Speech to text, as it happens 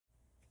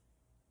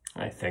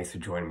Hi, thanks for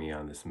joining me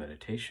on this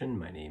meditation.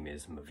 My name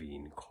is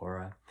Maveen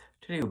Kaura.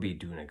 Today we'll be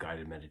doing a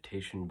guided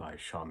meditation by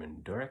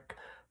Shaman Durek.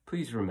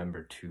 Please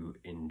remember to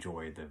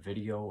enjoy the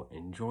video,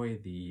 enjoy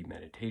the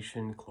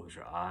meditation, close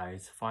your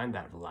eyes, find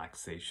that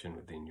relaxation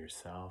within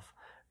yourself,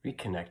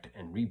 reconnect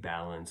and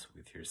rebalance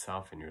with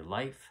yourself and your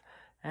life,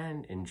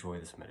 and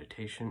enjoy this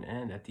meditation.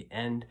 And at the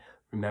end,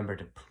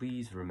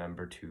 please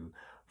remember to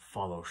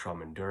follow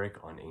Shaman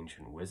Durek on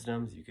Ancient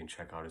Wisdoms. You can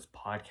check out his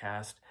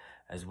podcast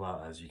as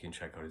well as you can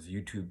check out his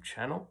YouTube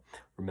channel.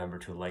 Remember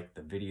to like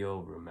the video.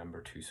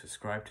 Remember to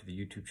subscribe to the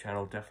YouTube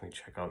channel. Definitely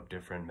check out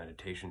different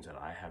meditations that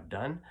I have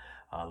done.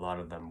 A lot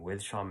of them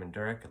with Shaman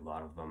Durek, a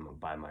lot of them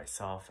by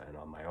myself and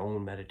on my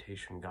own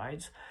meditation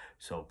guides.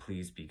 So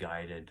please be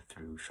guided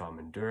through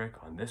Shaman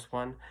Durek on this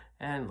one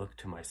and look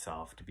to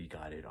myself to be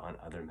guided on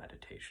other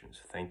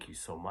meditations. Thank you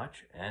so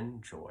much and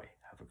enjoy.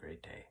 Have a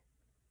great day.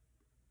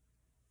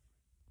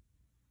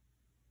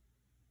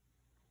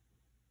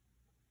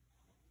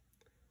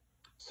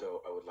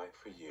 So I would like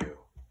for you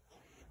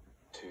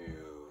to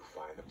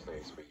find a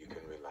place where you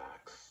can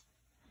relax.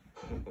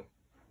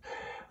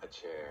 A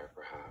chair,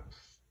 perhaps,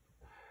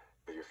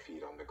 with your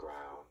feet on the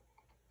ground.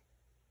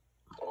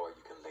 Or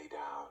you can lay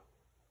down.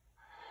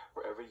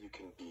 Wherever you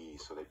can be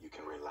so that you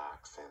can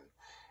relax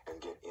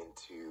and get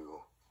into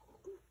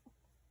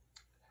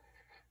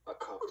a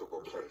comfortable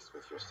place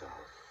with yourself.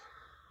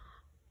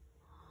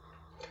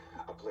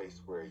 A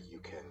place where you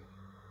can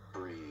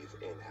breathe,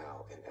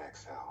 inhale and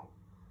exhale.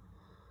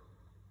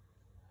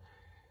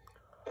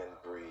 And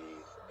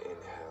breathe,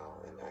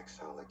 inhale and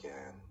exhale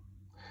again.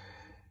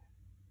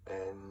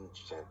 And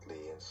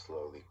gently and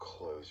slowly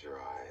close your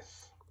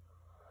eyes.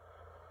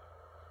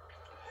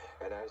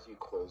 And as you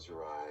close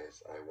your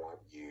eyes, I want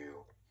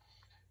you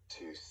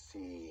to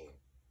see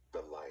the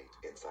light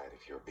inside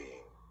of your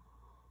being.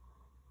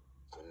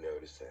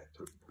 Notice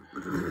it.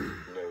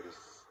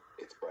 Notice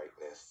its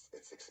brightness,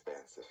 its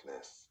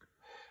expansiveness.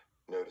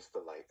 Notice the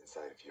light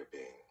inside of your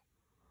being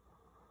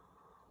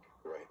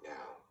right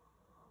now.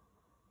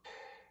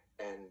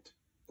 And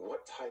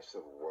what types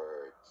of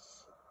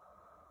words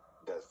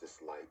does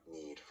this light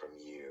need from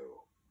you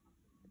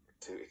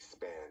to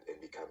expand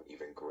and become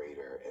even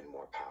greater and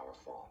more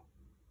powerful?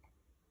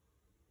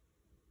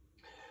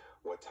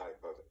 What type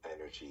of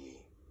energy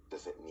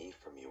does it need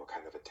from you? What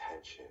kind of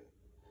attention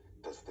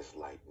does this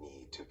light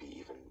need to be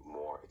even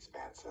more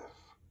expansive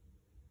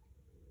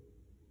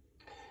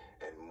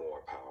and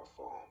more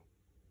powerful?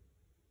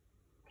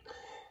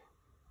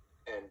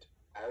 And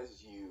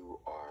as you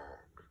are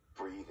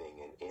breathing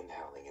and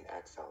inhaling and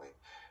exhaling,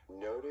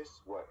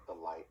 notice what the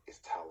light is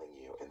telling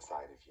you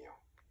inside of you.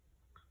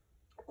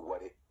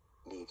 What it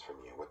needs from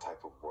you. What type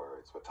of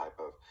words, what type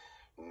of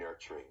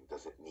nurturing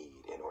does it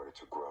need in order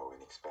to grow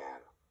and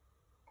expand?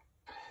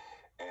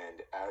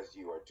 And as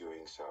you are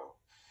doing so,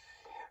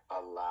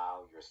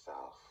 allow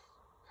yourself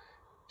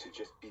to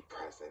just be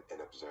present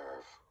and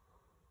observe.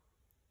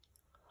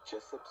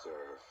 Just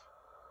observe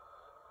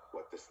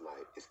what this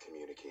light is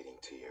communicating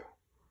to you.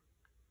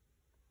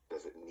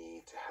 Does it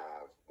need to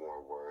have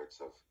more words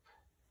of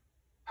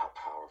how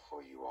powerful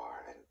you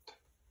are and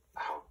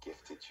how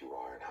gifted you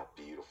are and how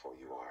beautiful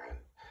you are? And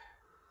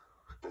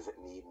does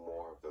it need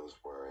more of those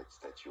words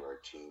that you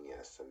are a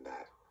genius and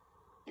that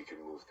you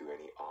can move through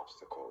any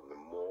obstacle? And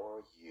the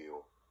more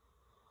you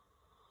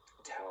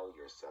tell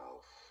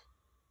yourself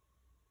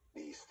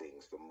these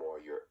things, the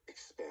more you're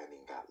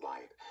expanding that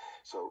light.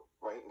 So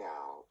right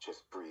now,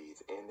 just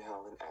breathe,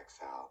 inhale and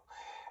exhale,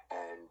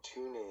 and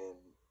tune in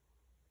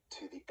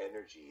to the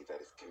energy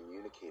that is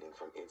communicating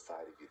from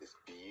inside of you, this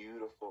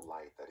beautiful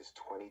light that is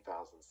 20,000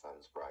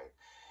 suns bright,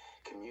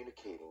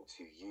 communicating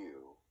to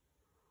you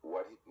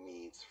what it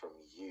needs from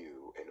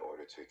you in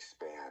order to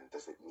expand.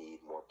 Does it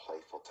need more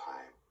playful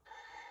time?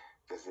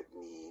 Does it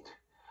need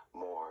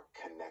more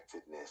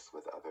connectedness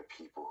with other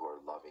people who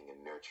are loving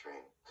and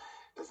nurturing?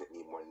 Does it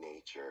need more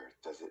nature?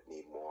 Does it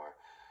need more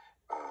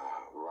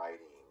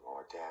writing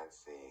or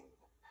dancing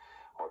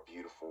or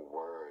beautiful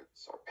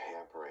words or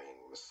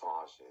pampering,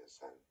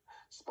 massages and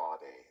spa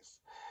days?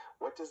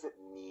 What does it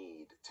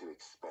need to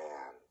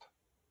expand?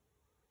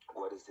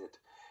 What is it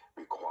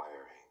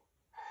requiring?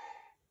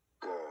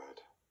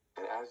 Good.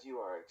 And as you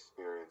are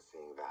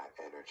experiencing that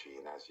energy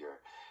and as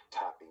you're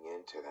tapping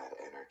into that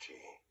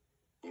energy,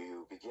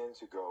 you begin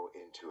to go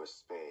into a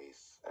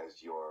space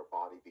as your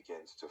body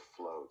begins to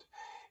float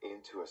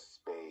into a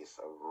space,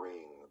 a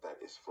ring that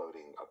is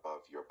floating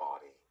above your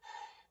body.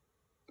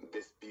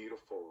 This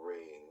beautiful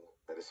ring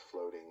that is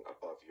floating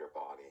above your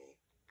body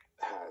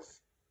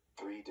has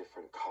 3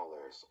 different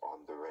colors on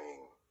the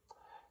ring.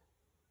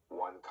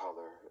 One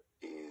color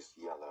is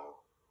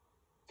yellow,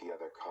 the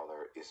other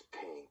color is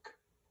pink,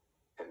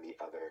 and the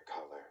other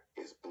color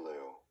is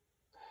blue.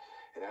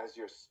 And as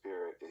your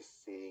spirit is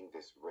seeing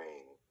this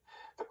ring,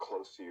 the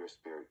closer your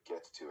spirit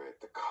gets to it,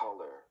 the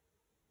color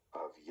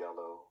of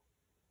yellow,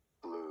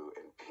 blue,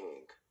 and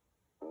pink,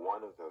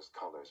 one of those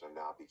colors are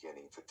now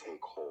beginning to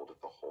take hold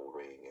of the whole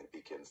ring and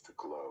begins to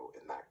glow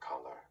in that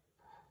color.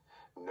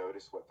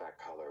 Notice what that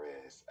color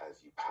is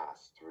as you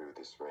pass through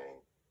this ring.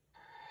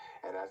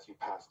 And as you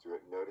pass through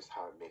it, notice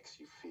how it makes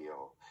you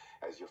feel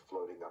as you're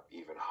floating up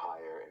even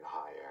higher and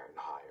higher and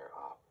higher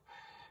up,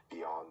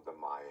 beyond the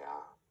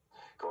Maya,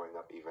 going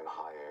up even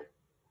higher,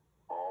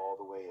 all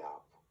the way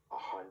up,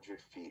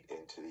 100 feet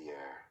into the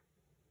air.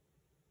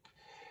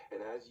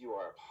 And as you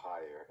are up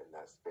higher in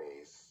that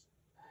space,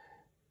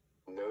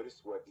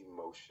 notice what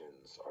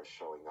emotions are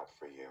showing up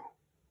for you.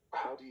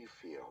 How do you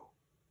feel?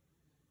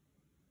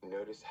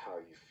 Notice how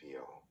you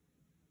feel.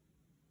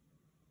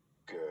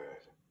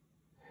 Good.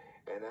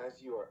 And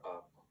as you are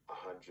up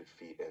 100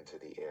 feet into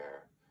the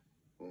air,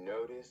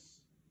 notice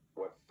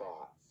what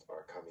thoughts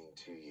are coming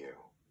to you.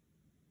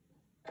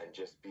 And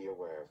just be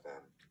aware of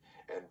them.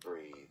 And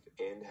breathe.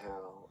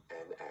 Inhale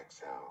and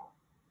exhale.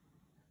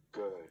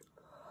 Good.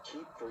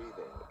 Keep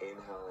breathing.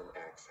 Inhale and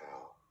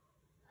exhale.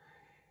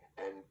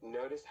 And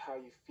notice how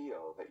you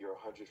feel that you're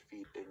 100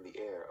 feet in the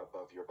air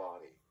above your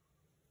body.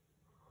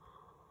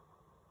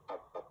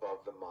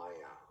 Above the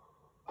Maya.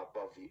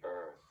 Above the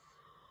earth.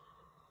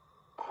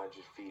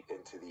 100 feet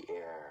into the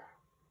air.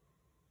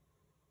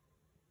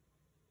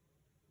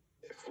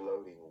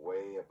 Floating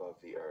way above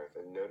the earth.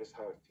 And notice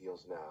how it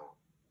feels now.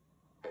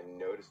 And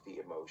notice the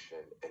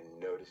emotion. And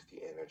notice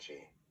the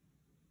energy.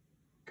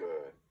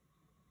 Good.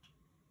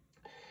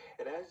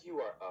 And as you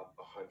are up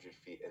 100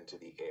 feet into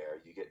the air,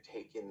 you get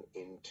taken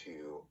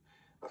into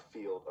a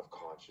field of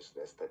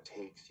consciousness that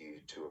takes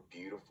you to a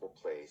beautiful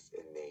place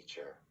in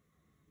nature.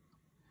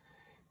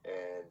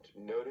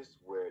 And notice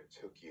where it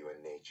took you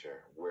in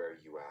nature. Where are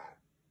you at?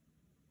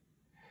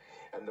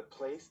 And the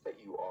place that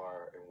you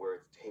are and where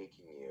it's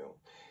taking you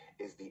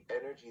is the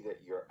energy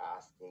that you're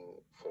asking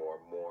for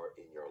more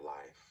in your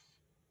life.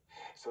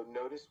 So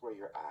notice where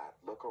you're at.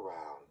 Look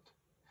around.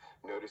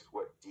 Notice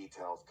what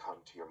details come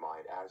to your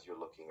mind as you're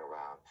looking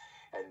around.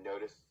 And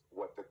notice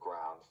what the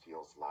ground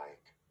feels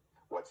like.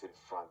 What's in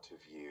front of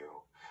you.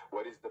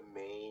 What is the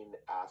main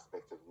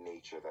aspect of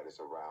nature that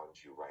is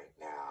around you right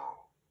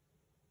now.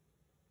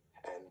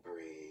 And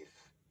breathe.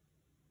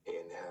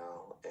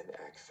 Inhale and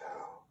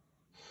exhale.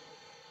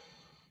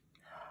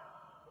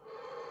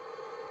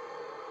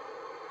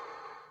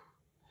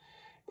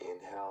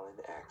 Inhale and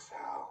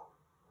exhale.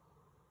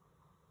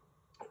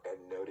 And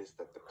notice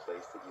that the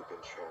place that you've been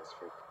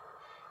transferred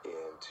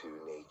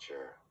into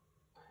nature,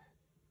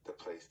 the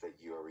place that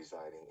you are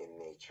residing in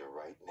nature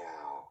right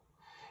now,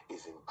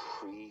 is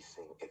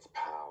increasing its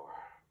power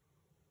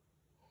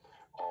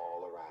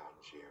all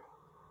around you,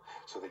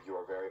 so that you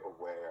are very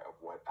aware of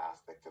what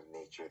aspect of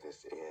nature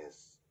this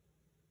is.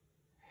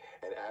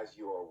 And as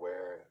you are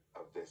aware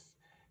of this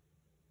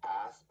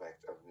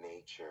aspect of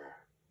nature,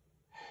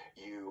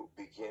 you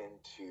begin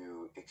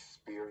to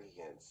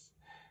experience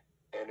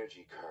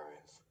energy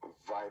currents,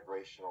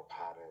 vibrational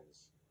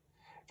patterns,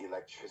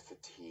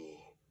 electricity,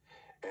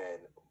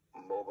 and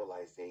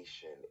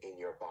mobilization in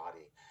your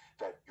body,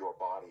 that your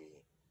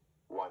body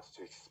wants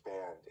to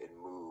expand and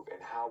move.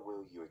 And how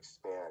will you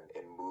expand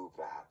and move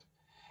that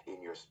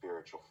in your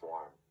spiritual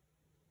form?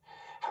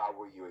 How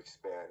will you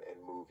expand and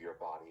move your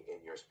body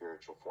in your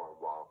spiritual form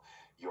while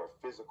your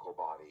physical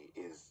body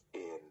is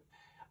in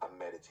a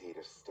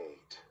meditative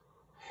state?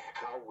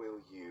 How will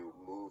you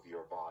move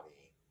your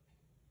body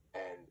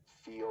and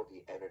feel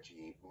the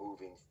energy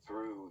moving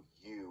through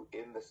you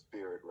in the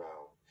spirit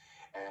realm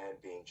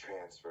and being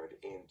transferred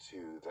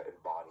into the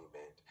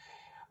embodiment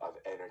of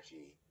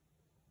energy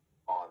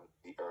on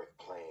the earth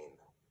plane?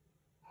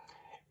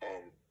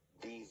 And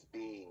these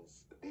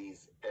beings,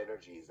 these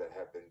energies that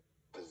have been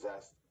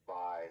possessed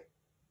by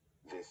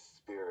this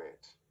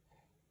spirit,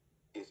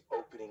 is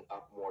opening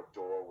up more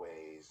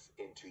doorways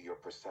into your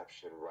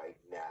perception right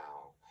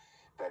now,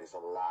 that is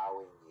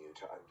allowing you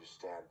to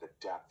understand the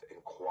depth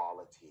and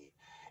quality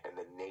and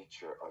the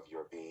nature of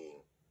your being.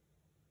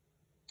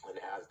 And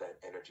as that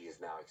energy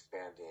is now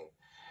expanding,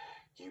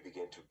 you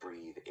begin to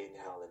breathe,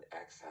 inhale and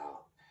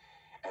exhale.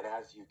 And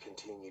as you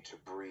continue to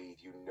breathe,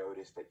 you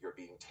notice that you're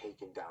being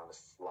taken down a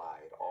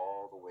slide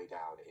all the way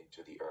down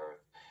into the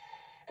earth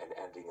and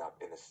ending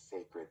up in a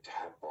sacred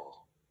temple.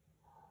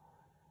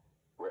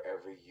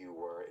 Wherever you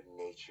were in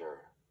nature,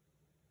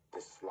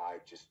 the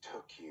slide just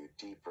took you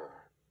deeper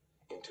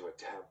into a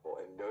temple.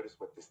 And notice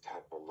what this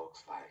temple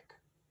looks like.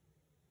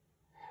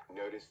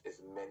 Notice as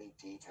many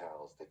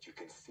details that you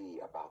can see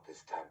about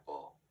this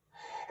temple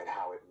and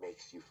how it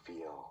makes you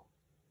feel.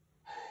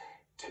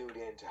 Tune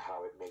in to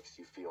how it makes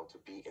you feel to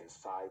be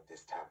inside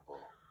this temple.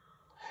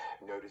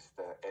 Notice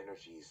the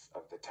energies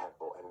of the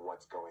temple and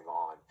what's going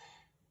on.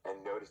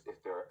 And notice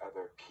if there are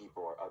other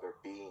people or other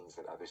beings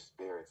and other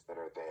spirits that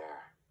are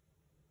there.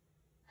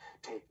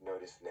 Take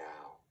notice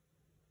now.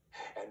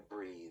 And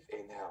breathe,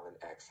 inhale and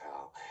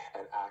exhale,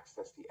 and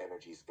access the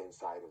energies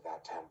inside of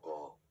that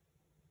temple.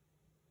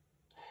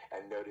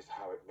 And notice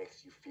how it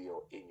makes you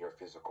feel in your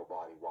physical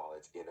body while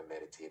it's in a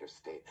meditative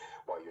state,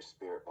 while your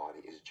spirit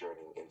body is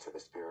journeying into the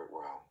spirit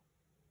realm.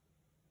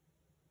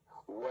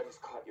 What has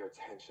caught your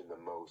attention the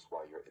most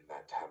while you're in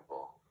that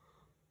temple?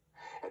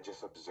 And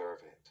just observe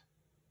it.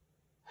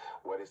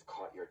 What has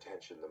caught your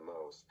attention the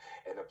most?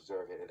 And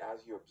observe it. And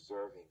as you're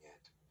observing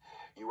it,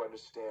 you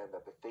understand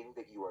that the thing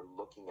that you are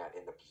looking at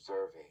and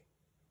observing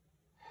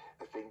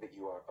The thing that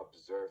you are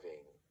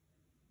observing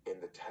in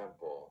the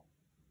temple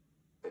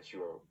that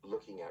you are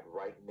looking at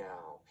right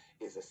now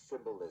is a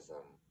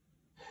symbolism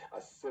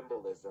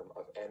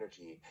of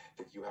energy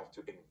that you have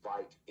to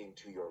invite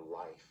into your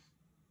life.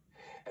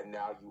 And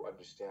now you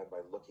understand by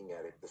looking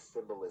at it, the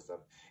symbolism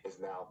is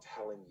now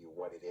telling you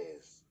what it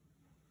is.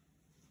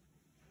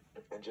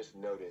 And just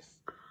notice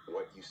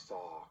what you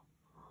saw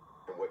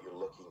and what you're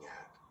looking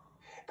at.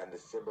 And the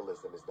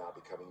symbolism is now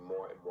becoming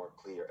more and more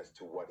clear as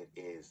to what it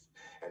is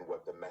and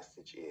what the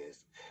message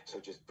is. So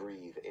just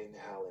breathe,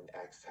 inhale and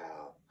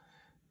exhale.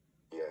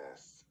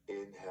 Yes,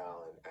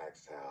 inhale and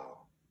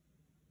exhale.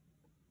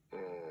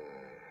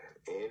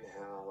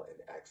 Inhale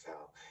and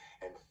exhale.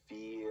 And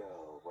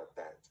feel what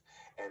that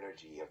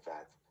energy of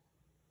that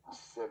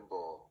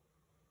symbol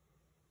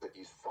that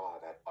you saw,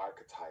 that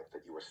archetype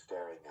that you were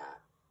staring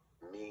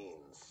at,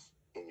 means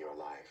in your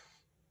life.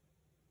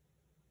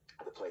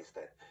 The place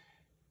that,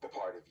 the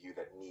part of you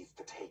that needs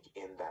to take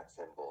in that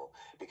symbol,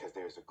 because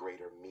there's a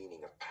greater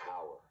meaning of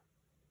power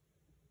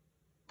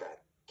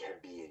that can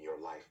be in your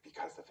life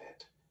because of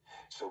it.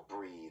 So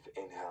breathe,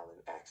 inhale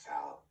and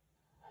exhale.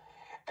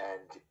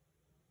 And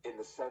in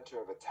the center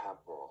of a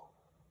temple,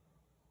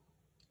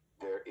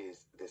 there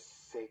is this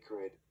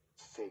sacred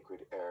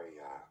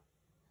area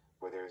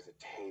where there is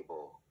a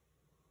table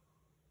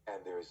and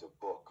there is a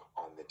book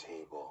on the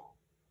table.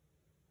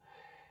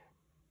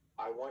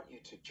 I want you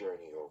to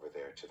journey over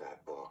there to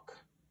that book.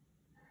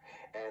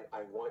 And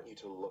I want you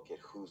to look at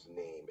whose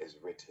name is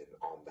written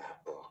on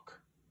that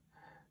book.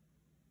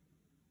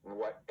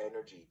 What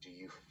energy do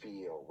you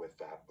feel with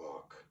that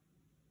book?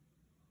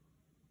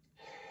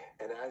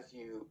 And as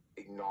you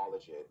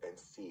acknowledge it and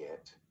see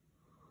it,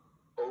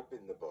 open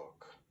the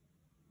book.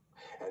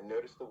 And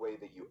notice the way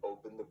that you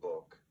open the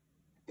book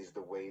is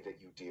the way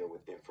that you deal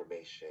with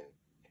information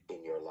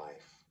in your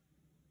life.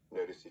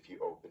 Notice if you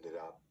opened it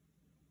up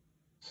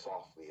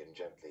softly and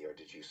gently, or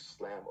did you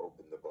slam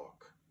open the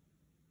book?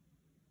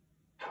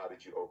 How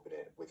did you open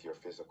it? With your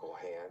physical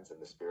hands in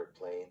the spirit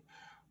plane?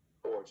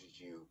 Or did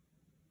you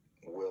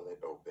will it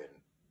open?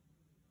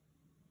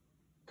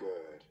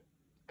 Good.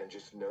 And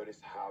just notice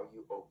how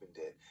you opened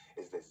it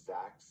is the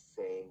exact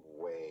same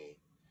way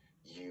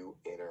you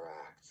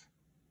interact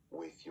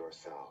with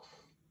yourself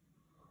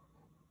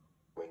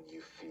when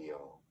you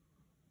feel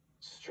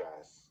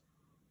stress,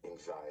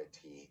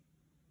 anxiety,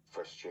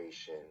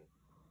 frustration,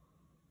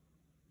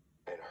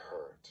 and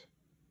hurt.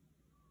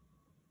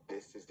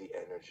 This is the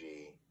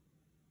energy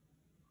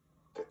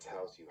that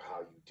tells you how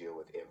you deal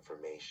with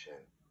information.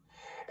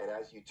 And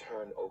as you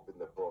turn open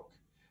the book,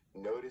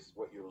 notice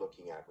what you're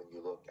looking at when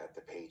you look at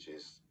the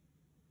pages.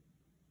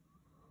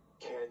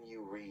 Can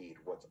you read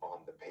what's on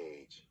the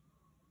page?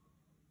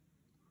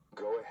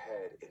 Go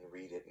ahead and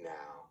read it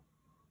now.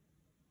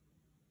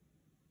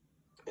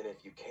 And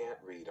if you can't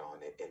read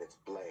on it and it's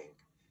blank,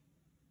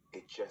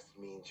 it just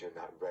means you're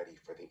not ready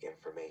for the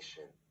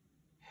information.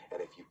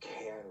 And if you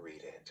can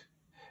read it,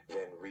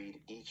 then read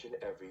each and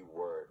every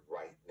word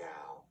right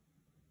now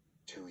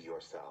to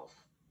yourself.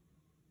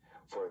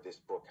 For this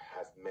book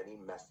has many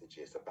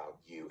messages about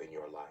you and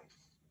your life.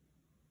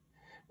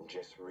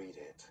 Just read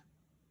it.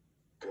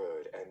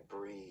 Good. And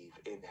breathe.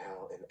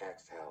 Inhale and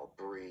exhale.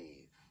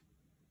 Breathe.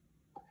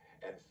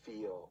 And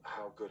feel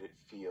how good it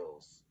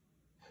feels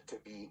to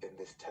be in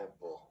this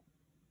temple.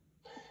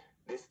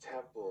 This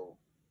temple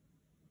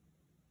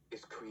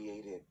is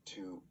created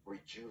to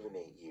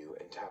rejuvenate you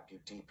and tap you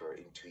deeper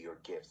into your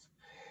gifts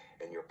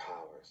and your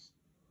powers.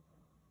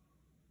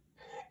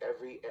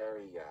 Every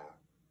area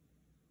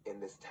in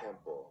this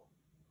temple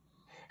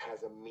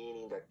has a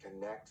meaning that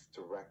connects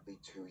directly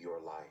to your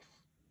life.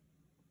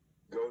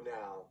 Go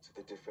now to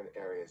the different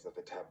areas of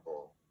the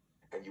temple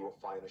and you will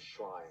find a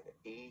shrine.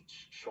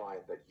 Each shrine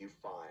that you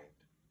find,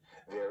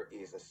 there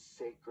is a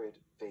sacred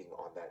thing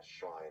on that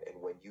shrine,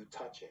 and when you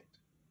touch it,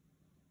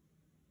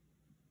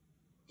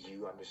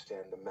 you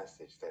understand the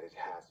message that it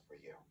has for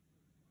you.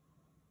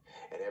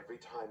 And every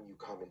time you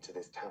come into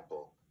this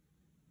temple,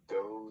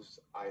 those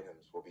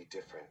items will be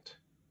different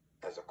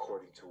as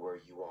according to where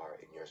you are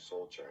in your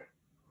soul journey.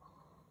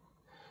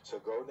 So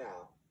go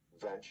now,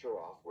 venture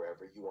off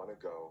wherever you want to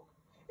go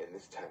in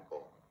this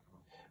temple,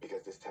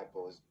 because this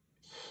temple is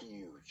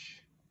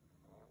huge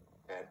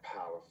and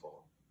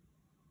powerful.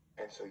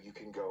 And so you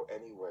can go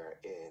anywhere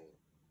in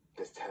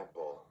this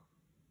temple.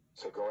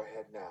 So go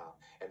ahead now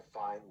and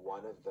find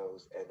one of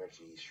those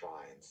energy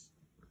shrines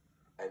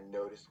and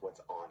notice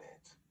what's on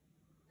it.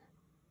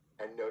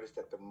 And notice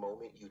that the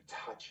moment you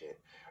touch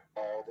it,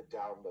 all the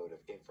download of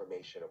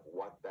information of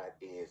what that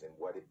is and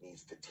what it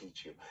needs to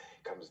teach you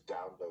comes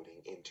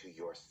downloading into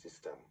your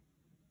system.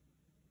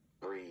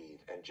 Breathe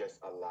and just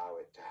allow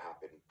it to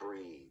happen.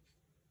 Breathe.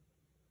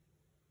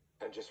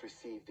 And just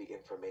receive the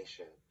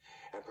information.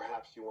 And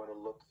perhaps you want to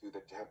look through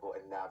the temple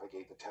and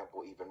navigate the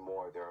temple even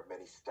more. There are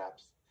many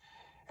steps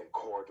and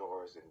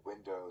corridors and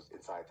windows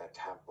inside that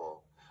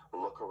temple.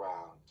 Look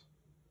around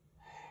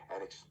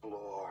and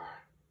explore.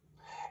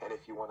 And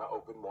if you want to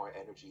open more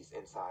energies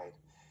inside,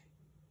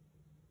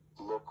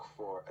 look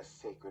for a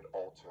sacred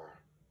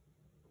altar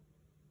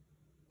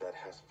that that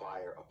has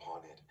fire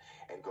upon it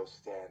and go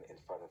stand in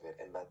front of it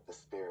and let the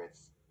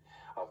spirits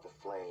of the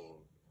flame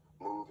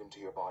move into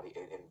your body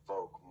and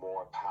invoke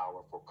more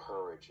powerful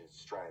courage and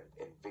strength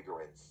and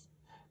vigorance.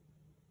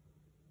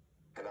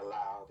 And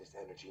allow this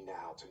energy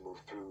now to move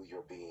through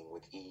your being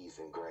with ease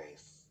and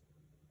grace.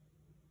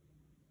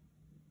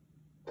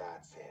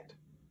 That's it.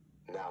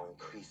 Now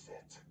increase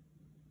it.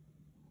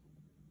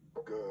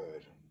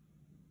 Good.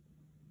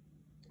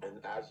 And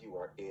as you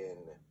are in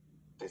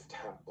this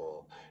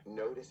temple,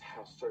 notice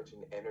how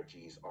certain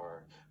energies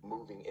are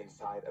moving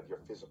inside of your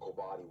physical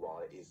body while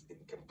it is in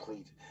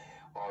complete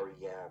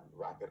REM,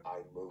 rapid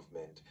eye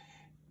movement,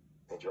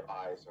 and your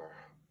eyes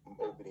are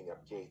opening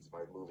up gates by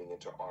moving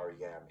into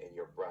REM, and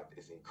your breath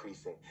is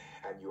increasing,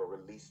 and you are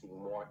releasing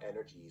more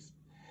energies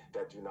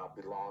that do not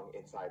belong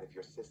inside of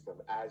your system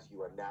as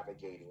you are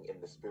navigating in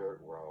the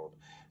spirit world,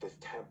 this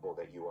temple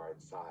that you are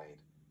inside.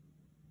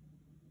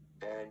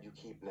 And you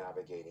keep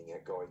navigating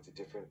it, going to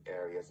different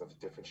areas of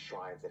different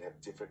shrines that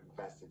have different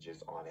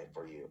messages on it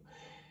for you.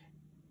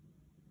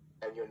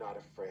 And you're not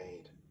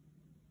afraid.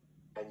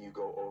 And you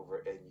go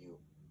over and you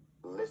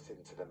listen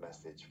to the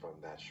message from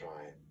that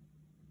shrine.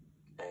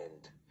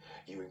 And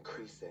you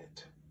increase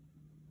it.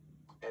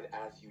 And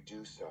as you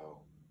do so,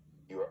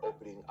 you are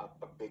opening up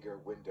a bigger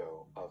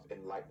window of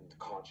enlightened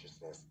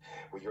consciousness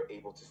where you're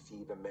able to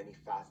see the many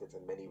facets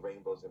and many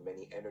rainbows and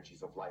many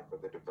energies of life for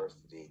the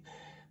diversity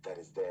that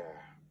is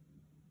there.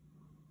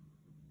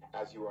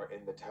 As you are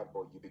in the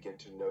temple, you begin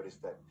to notice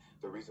that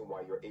the reason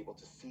why you're able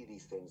to see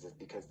these things is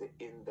because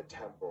in the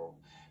temple,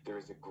 there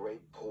is a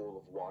great pool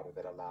of water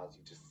that allows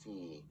you to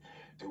see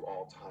through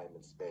all time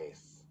and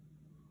space.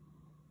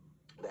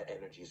 That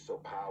energy is so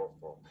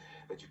powerful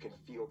that you can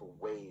feel the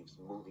waves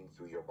moving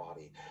through your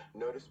body.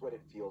 Notice what it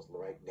feels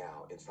right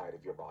now inside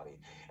of your body,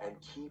 and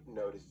keep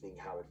noticing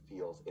how it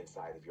feels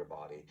inside of your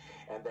body,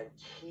 and then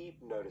keep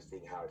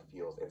noticing how it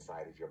feels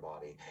inside of your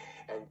body,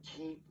 and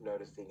keep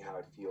noticing how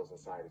it feels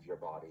inside of your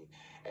body,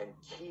 and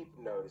keep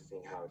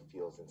noticing how it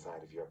feels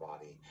inside of your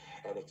body,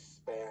 and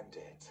expand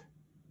it.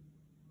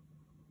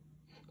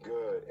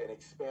 Good. And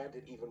expand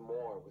it even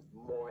more with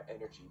more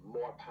energy,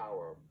 more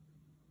power.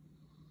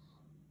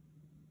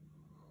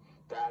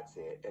 That's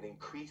it. And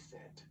increase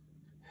it.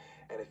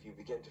 And if you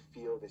begin to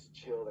feel this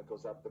chill that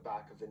goes up the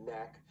back of the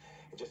neck,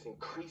 and just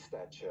increase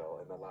that chill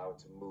and allow it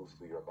to move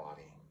through your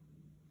body.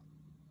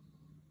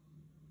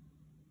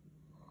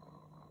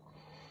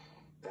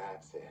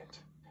 That's it.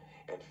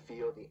 And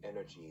feel the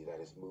energy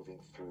that is moving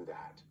through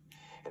that.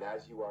 And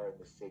as you are in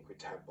the sacred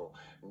temple,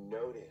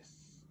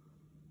 notice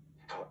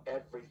how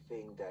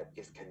everything that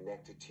is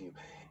connected to you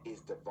is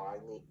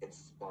divinely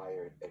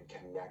inspired and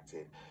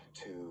connected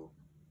to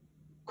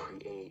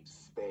create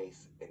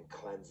space and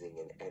cleansing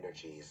and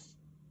energies.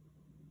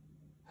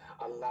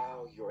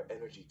 Allow your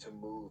energy to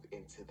move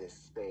into this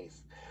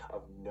space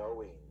of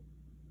knowing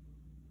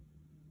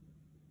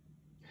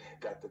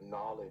that the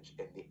knowledge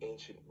and the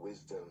ancient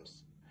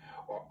wisdoms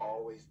are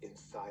always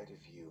inside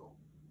of you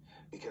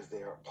because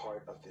they are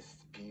part of this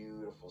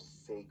beautiful,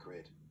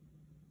 sacred,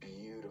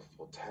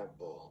 beautiful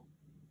temple,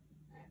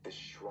 the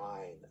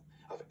shrine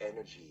of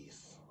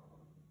energies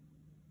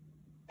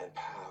and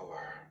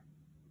power.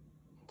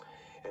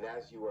 And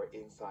as you are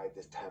inside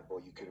this temple,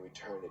 you can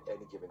return at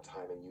any given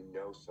time, and you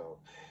know so.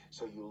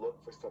 So you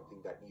look for something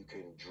that you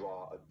can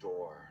draw a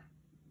door.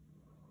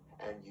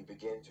 And you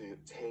begin to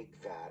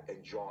take that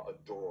and draw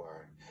a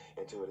door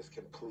until it is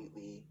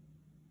completely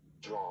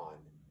drawn.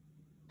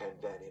 And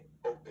then it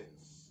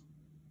opens.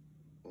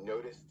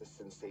 Notice the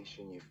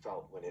sensation you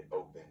felt when it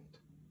opened.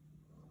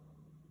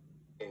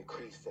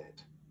 Increase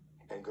it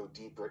and go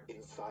deeper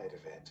inside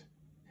of it.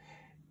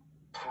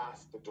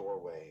 Past the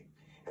doorway.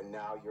 And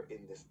now you're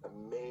in this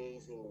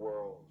amazing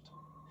world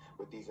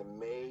with these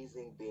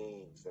amazing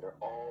beings that are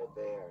all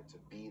there to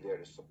be there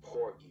to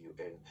support you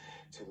and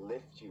to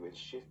lift you and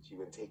shift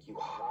you and take you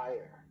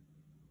higher.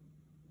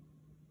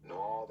 And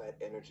all that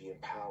energy and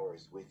power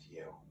is with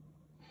you.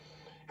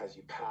 As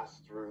you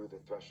pass through the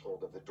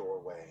threshold of the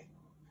doorway,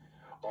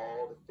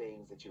 all the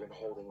things that you've been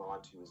holding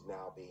on to is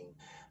now being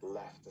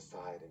left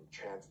aside and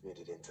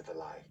transmuted into the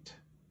light.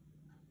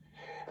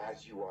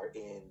 As you are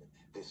in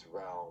this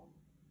realm,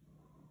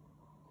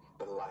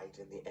 the light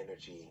and the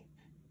energy.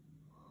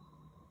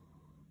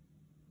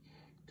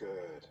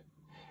 Good.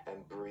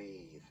 And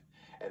breathe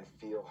and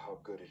feel how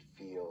good it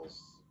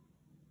feels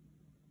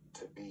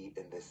to be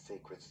in this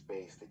sacred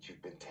space that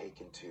you've been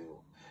taken to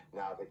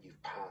now that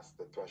you've passed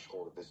the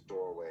threshold of this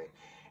doorway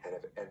and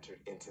have entered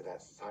into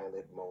that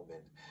silent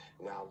moment.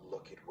 Now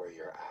look at where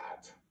you're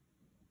at.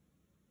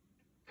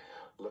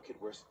 Look at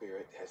where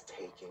Spirit has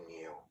taken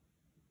you.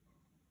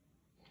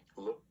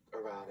 Look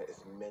around at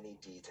as many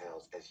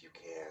details as you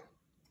can.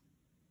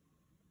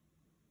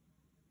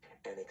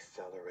 And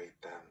accelerate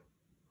them.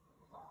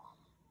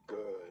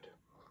 Good.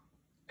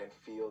 And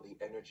feel the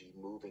energy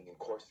moving and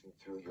coursing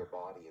through your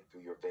body and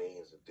through your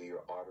veins and through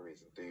your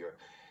arteries and through your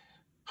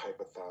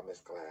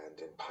hypothalamus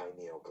gland and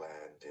pineal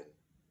gland and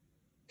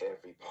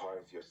every part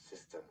of your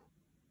system.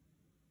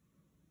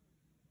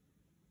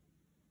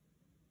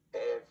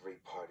 Every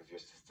part of your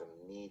system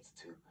needs needs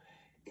to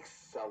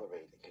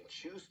accelerate and can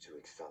choose to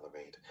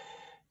accelerate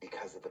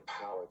because of the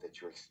power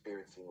that you're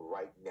experiencing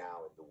right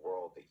now in the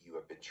world that you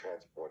have been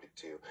transported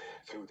to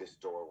through this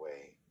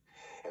doorway.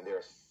 And there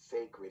are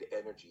sacred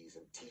energies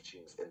and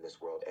teachings in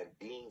this world and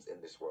beings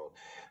in this world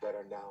that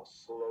are now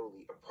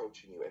slowly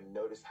approaching you. And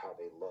notice how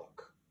they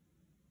look.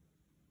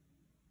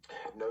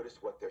 Notice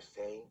what they're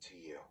saying to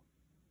you.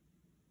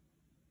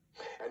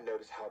 And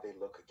notice how they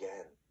look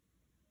again.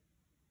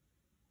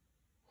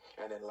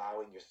 And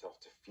allowing yourself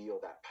to feel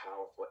that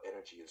powerful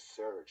energy and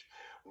surge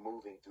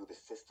moving through the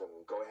system.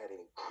 Go ahead and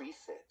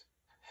increase it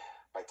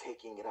by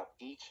taking it up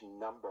each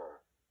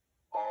number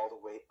all the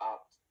way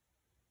up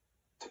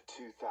to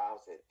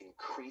 2,000.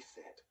 Increase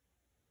it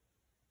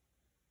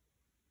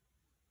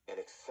and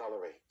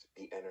accelerate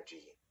the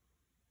energy.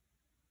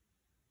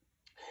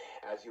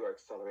 As you are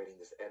accelerating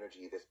this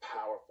energy, this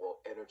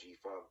powerful energy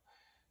from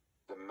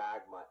the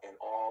magma and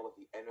all of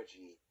the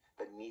energy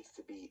that needs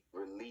to be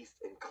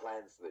released and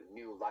cleansed so that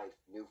new life,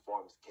 new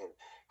forms can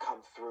come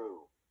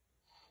through.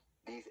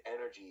 These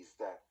energies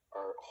that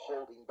are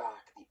holding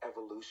back the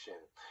evolution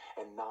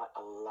and not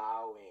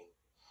allowing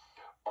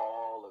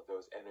all of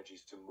those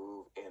energies to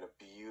move in a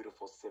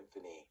beautiful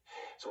symphony.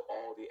 So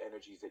all the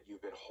energies that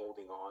you've been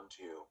holding on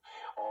to,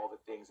 all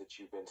the things that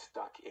you've been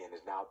stuck in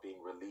is now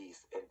being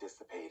released and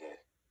dissipated.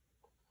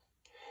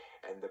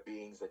 And the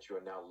beings that you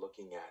are now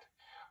looking at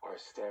are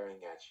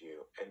staring at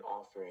you and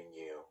offering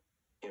you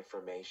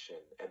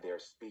information, and they're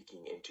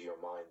speaking into your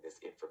mind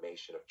this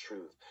information of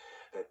truth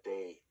that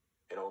they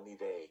and only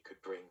they could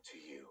bring to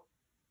you.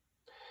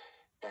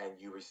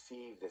 And you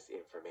receive this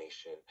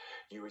information.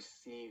 You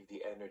receive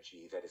the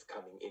energy that is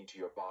coming into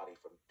your body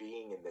from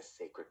being in this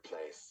sacred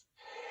place.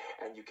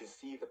 And you can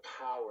see the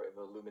power and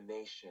the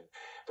illumination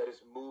that is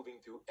moving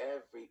through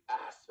every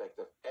aspect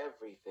of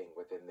everything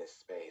within this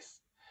space.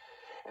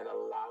 And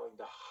allowing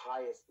the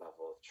highest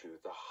level of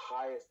truth, the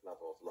highest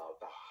level of love,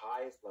 the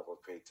highest level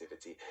of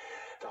creativity,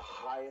 the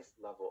highest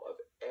level of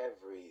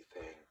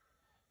everything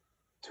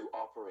to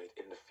operate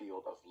in the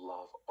field of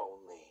love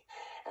only,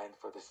 and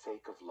for the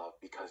sake of love,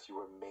 because you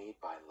were made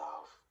by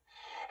love.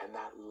 And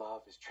that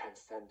love is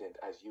transcendent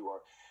as you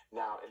are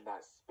now in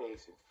that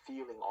space and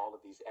feeling all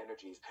of these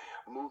energies,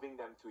 moving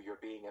them through your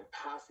being and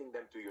passing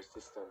them through your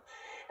system,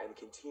 and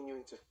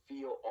continuing to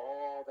feel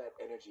all that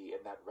energy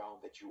in that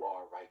realm that you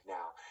are right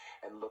now,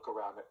 and look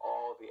around at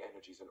all the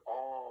energies and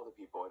all the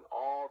people and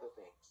all the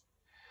things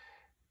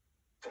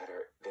that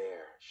are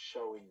there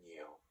showing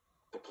you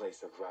the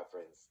place of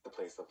reverence, the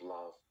place of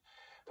love,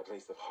 the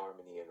place of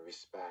harmony and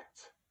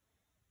respect.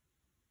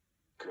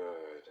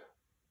 Good.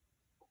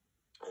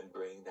 And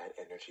bring that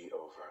energy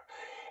over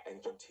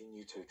and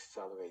continue to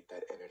accelerate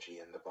that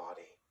energy in the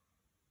body.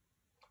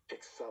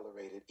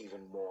 Accelerate it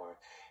even more.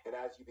 And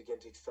as you begin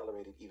to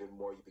accelerate it even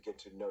more, you begin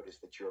to notice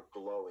that you're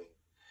glowing.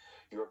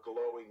 You're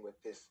glowing with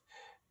this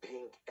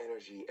pink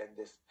energy and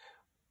this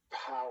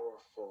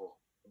powerful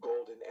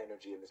golden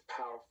energy and this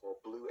powerful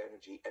blue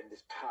energy and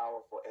this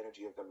powerful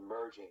energy of the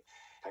merging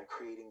and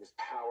creating this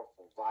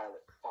powerful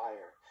violet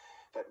fire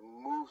that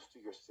moves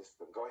through your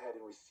system. Go ahead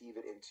and receive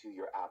it into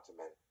your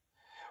abdomen.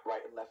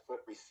 Right and left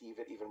foot,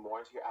 receive it even more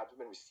into your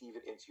abdomen, receive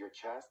it into your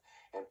chest,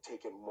 and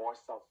take in more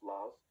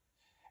self-love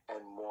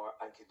and more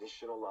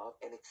unconditional love,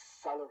 and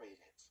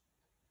accelerate it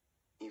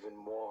even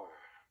more.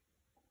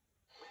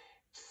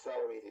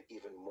 Accelerate it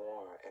even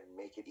more and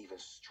make it even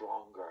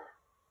stronger.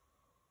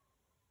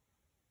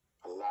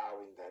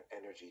 Allowing that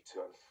energy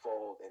to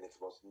unfold in its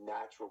most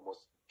natural,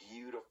 most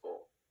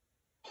beautiful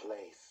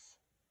place.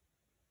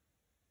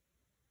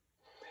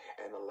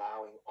 And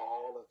allowing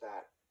all of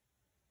that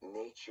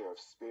nature of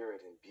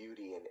spirit and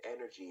beauty and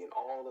energy and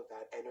all of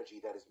that energy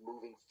that is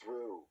moving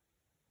through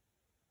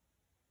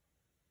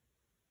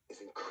is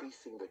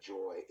increasing the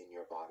joy in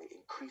your body,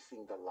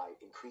 increasing the light,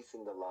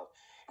 increasing the love,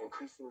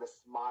 increasing the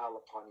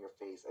smile upon your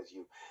face as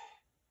you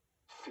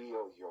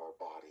feel your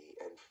body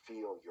and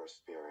feel your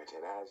spirit.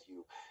 And as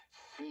you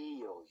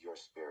feel your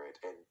spirit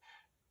and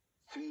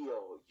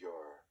feel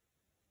your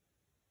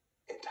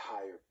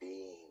entire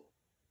being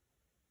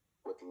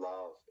with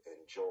love and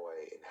joy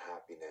and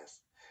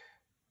happiness,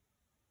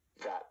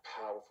 that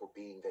powerful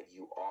being that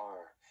you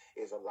are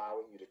is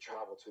allowing you to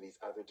travel to these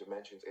other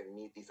dimensions and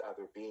meet these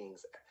other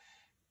beings,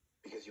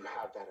 because you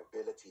have that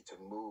ability to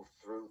move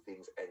through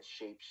things and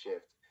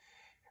shapeshift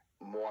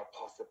more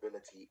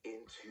possibility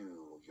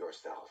into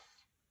yourself.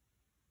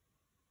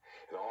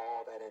 And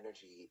all that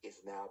energy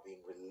is now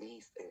being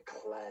released and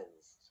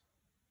cleansed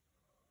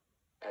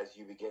as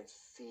you begin to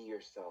see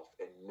yourself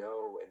and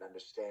know and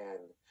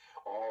understand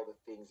all the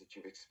things that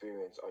you've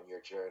experienced on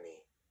your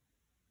journey.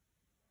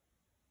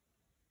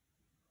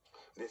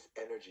 This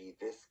energy,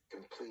 this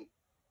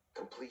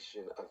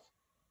completion of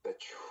the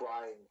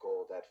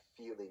triangle, that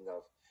feeling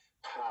of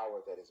power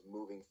that is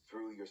moving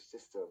through your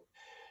system,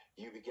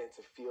 you begin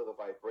to feel the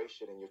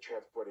vibration and you're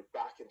transported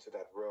back into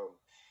that room,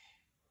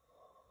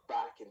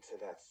 back into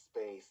that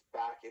space,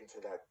 back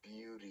into that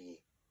beauty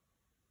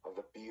of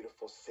the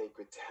beautiful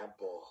sacred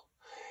temple,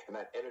 and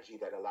that energy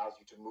that allows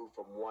you to move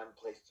from one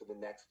place to the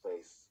next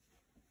place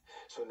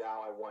So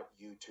now I want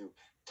you to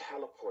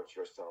teleport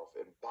yourself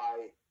and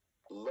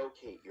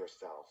locate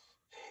yourself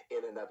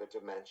in another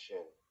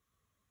dimension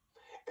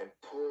and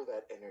pull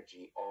that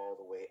energy all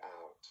the way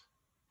out.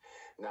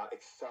 Now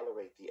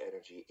accelerate the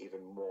energy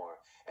even more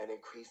and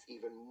increase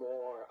even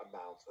more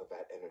amounts of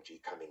that energy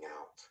coming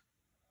out.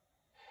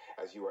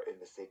 As you are in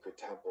the sacred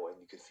temple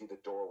and you can see the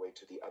doorway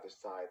to the other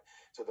side,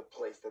 to the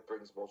place that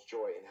brings most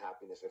joy and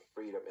happiness and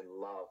freedom and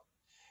love,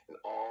 and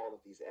all of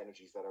these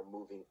energies that are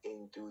moving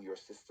in through your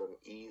system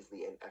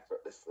easily and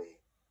effortlessly.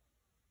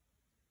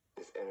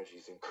 This energy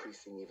is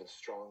increasing even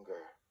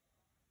stronger.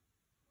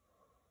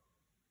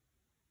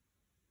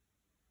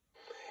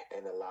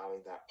 And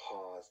allowing that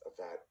pause of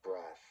that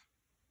breath.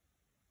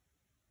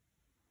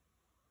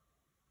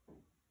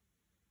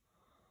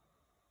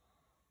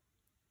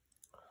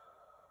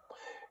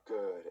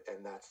 Good.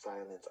 And that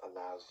silence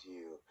allows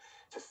you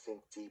to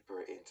sink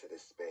deeper into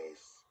this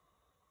space.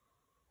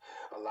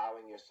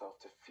 Allowing yourself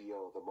to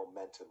feel the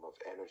momentum of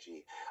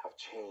energy, of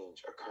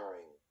change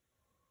occurring.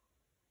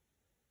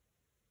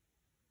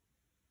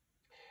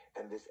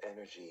 And this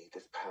energy,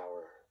 this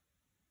power,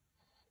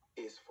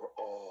 is for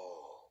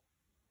all.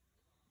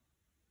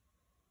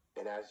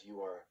 And as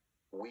you are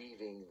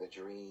weaving the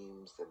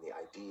dreams and the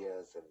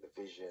ideas and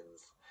the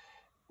visions,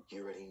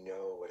 you already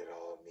know what it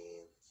all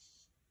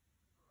means.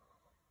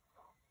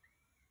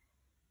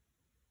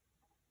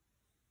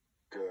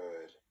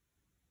 Good.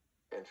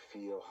 And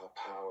feel how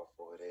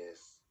powerful it is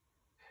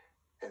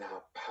and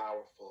how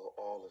powerful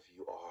all of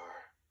you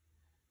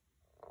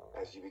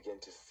are. As you begin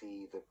to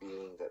see the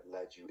being that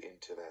led you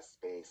into that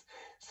space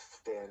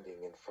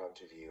standing in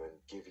front of you and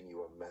giving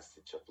you a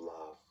message of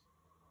love.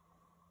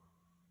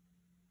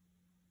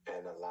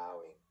 And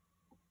allowing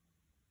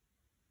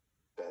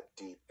that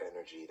deep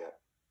energy, that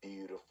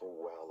beautiful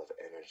well of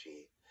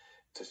energy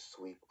to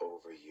sweep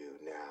over you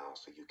now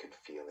so you can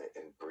feel it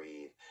and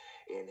breathe.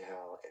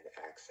 Inhale and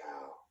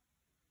exhale.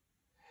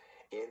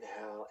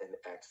 Inhale and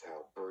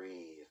exhale,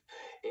 breathe.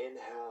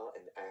 Inhale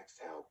and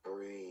exhale,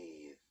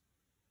 breathe.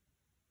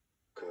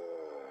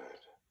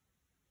 Good.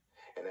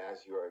 And as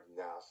you are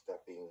now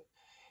stepping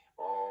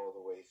all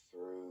the way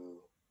through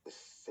the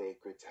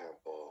sacred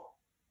temple,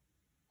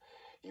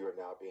 you are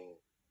now being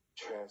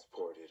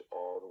transported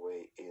all the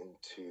way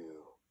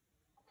into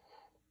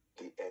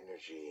the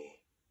energy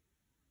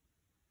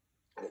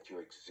that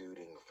you're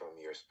exuding from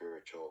your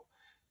spiritual,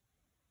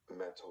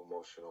 mental,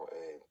 emotional,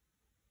 and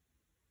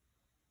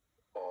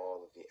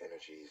all of the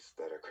energies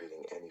that are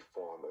creating any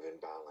form of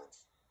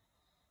imbalance.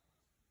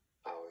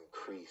 I'll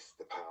increase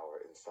the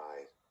power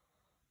inside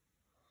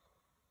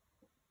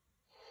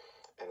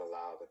and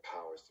allow the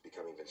powers to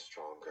become even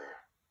stronger.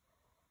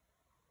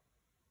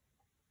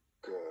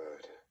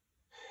 Good.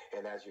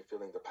 And as you're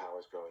feeling the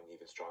powers growing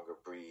even stronger,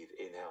 breathe,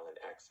 inhale and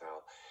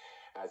exhale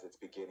as it's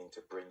beginning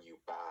to bring you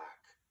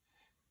back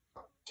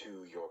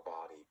to your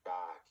body,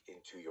 back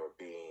into your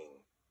being.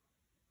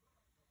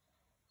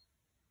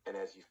 And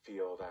as you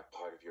feel that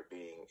part of your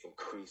being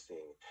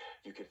increasing,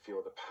 you can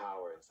feel the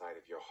power inside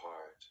of your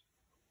heart.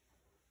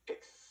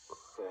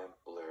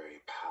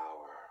 Exemplary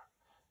power.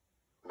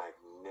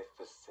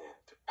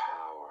 Magnificent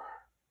power.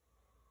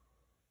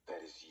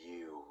 That is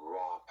you,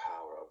 raw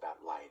power of that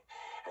light.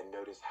 And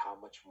notice how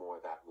much more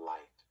that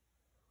light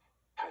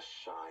has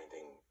shined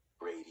and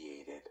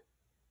radiated.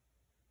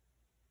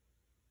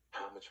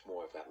 How much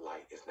more of that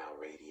light is now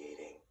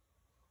radiating.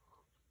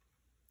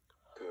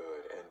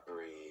 Good. And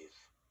breathe.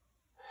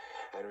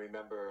 And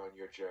remember on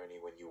your journey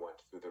when you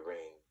went through the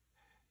ring,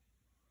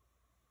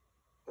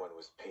 one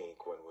was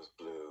pink, one was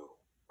blue,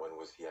 one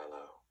was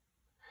yellow.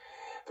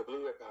 The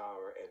blue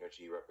power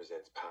energy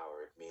represents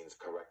power. It means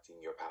correcting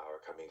your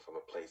power, coming from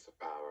a place of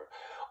power,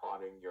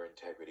 honoring your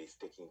integrity,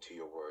 sticking to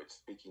your words,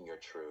 speaking your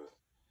truth,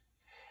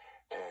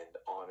 and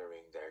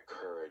honoring their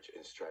courage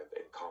and strength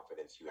and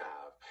confidence you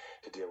have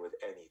to deal with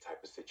any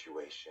type of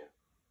situation.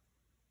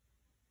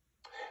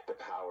 The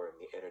power and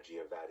the energy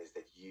of that is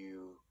that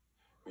you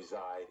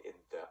reside in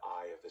the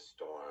eye of the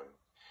storm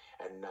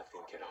and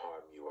nothing can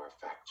harm you or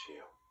affect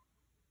you.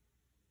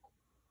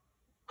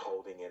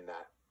 Holding in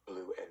that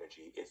blue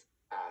energy is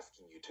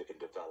asking you to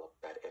develop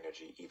that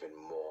energy even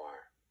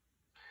more.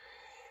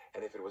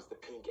 And if it was the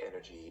pink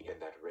energy in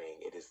that ring,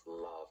 it is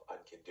love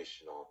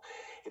unconditional.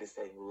 It is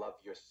saying love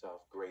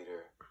yourself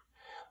greater.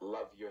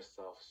 Love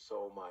yourself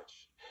so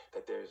much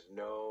that there's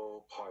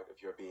no part of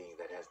your being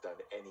that has done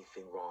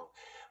anything wrong.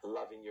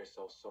 Loving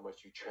yourself so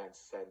much you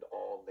transcend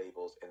all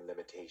labels and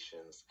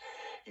limitations.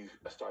 You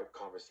start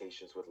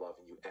conversations with love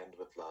and you end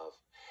with love.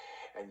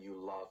 And you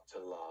love to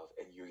love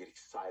and you get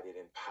excited,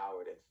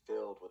 empowered, and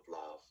filled with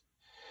love.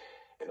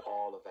 And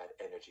all of that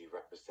energy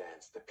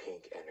represents the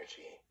pink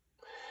energy.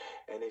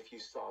 And if you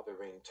saw the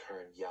ring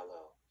turn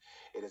yellow,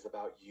 it is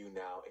about you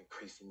now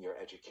increasing your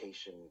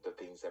education, the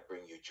things that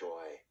bring you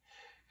joy.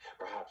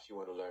 Perhaps you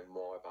want to learn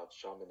more about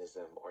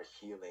shamanism or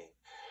healing,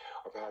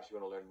 or perhaps you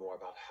want to learn more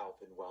about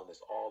health and wellness.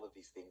 All of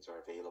these things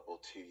are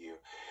available to you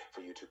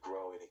for you to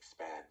grow and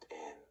expand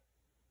in.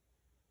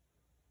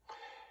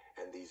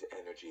 and these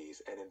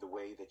energies, and in the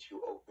way that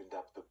you opened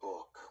up the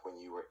book when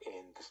you were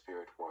in the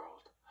spirit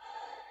world,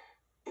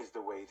 is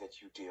the way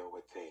that you deal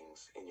with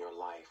things in your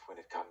life when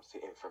it comes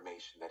to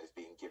information that is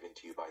being given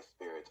to you by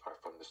spirits or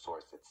from the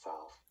source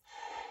itself.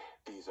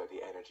 These are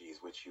the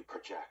energies which you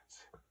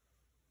project,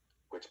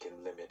 which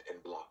can limit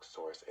and block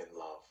source in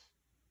love.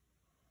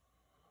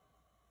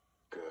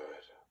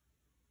 Good.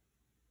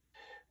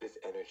 This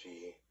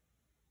energy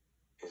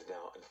is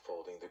now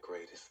unfolding the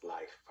greatest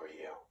life for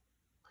you.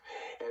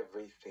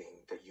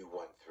 Everything that you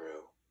went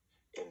through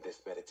in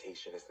this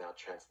meditation is now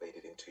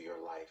translated into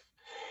your life.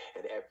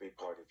 And every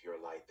part of your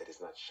light that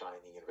is not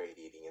shining and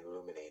radiating and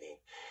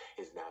illuminating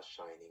is now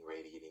shining,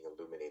 radiating,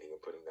 illuminating, and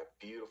putting that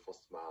beautiful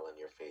smile on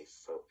your face.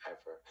 So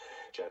ever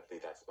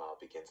gently that smile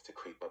begins to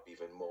creep up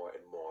even more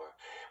and more.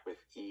 With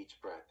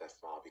each breath, that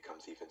smile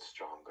becomes even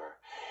stronger.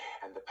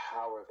 And the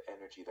power of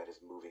energy that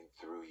is moving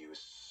through you is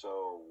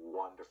so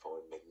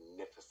wonderful and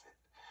magnificent.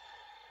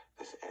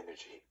 This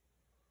energy,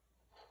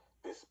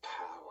 this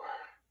power,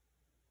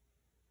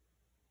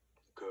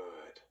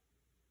 good,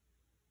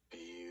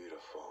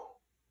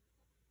 beautiful.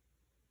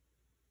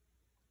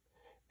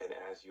 And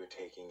as you're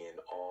taking in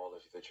all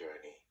of the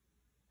journey,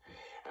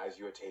 as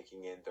you're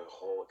taking in the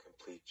whole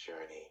complete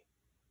journey,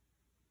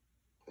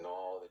 and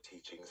all the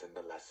teachings and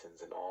the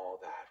lessons and all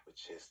that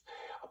which is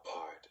a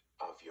part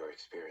of your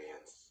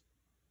experience,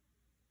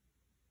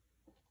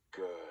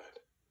 good.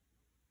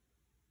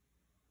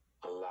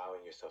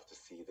 Allowing yourself to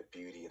see the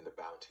beauty and the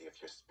bounty of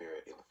your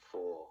spirit in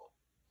full,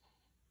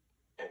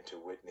 and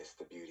to witness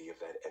the beauty of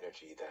that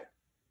energy that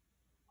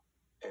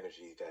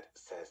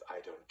says,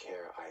 I don't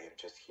care, I am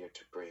just here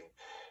to bring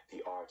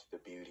the art, the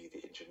beauty,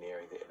 the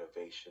engineering, the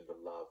innovation, the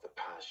love, the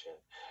passion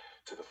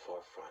to the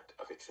forefront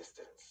of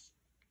existence.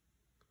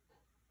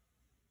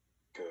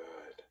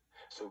 Good.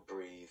 So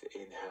breathe,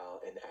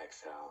 inhale and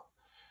exhale.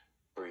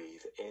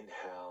 Breathe,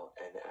 inhale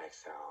and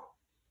exhale.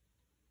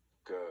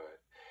 Good.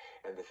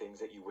 And the things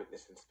that you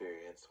witnessed and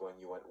experienced when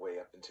you went way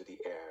up into the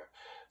air,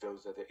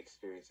 those are the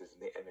experiences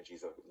and the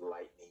energies of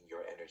lightening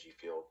your energy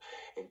field,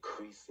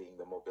 increasing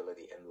the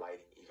mobility and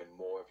lighting even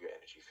more of your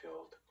energy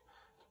field.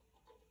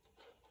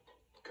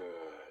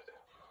 Good.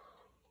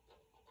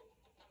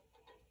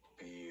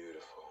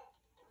 Beautiful.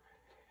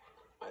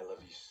 I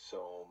love you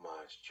so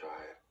much,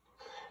 Tribe.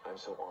 I'm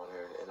so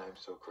honored and I'm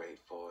so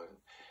grateful, and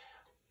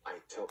I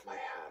tilt my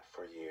hat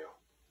for you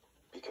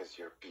because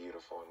you're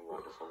beautiful and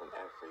wonderful in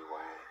every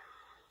way.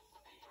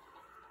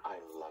 I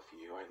love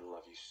you. I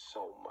love you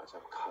so much.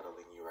 I'm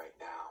cuddling you right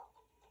now.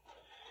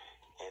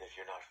 And if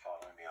you're not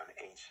following me on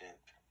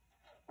Ancient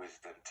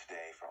Wisdom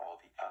today for all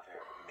the other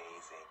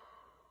amazing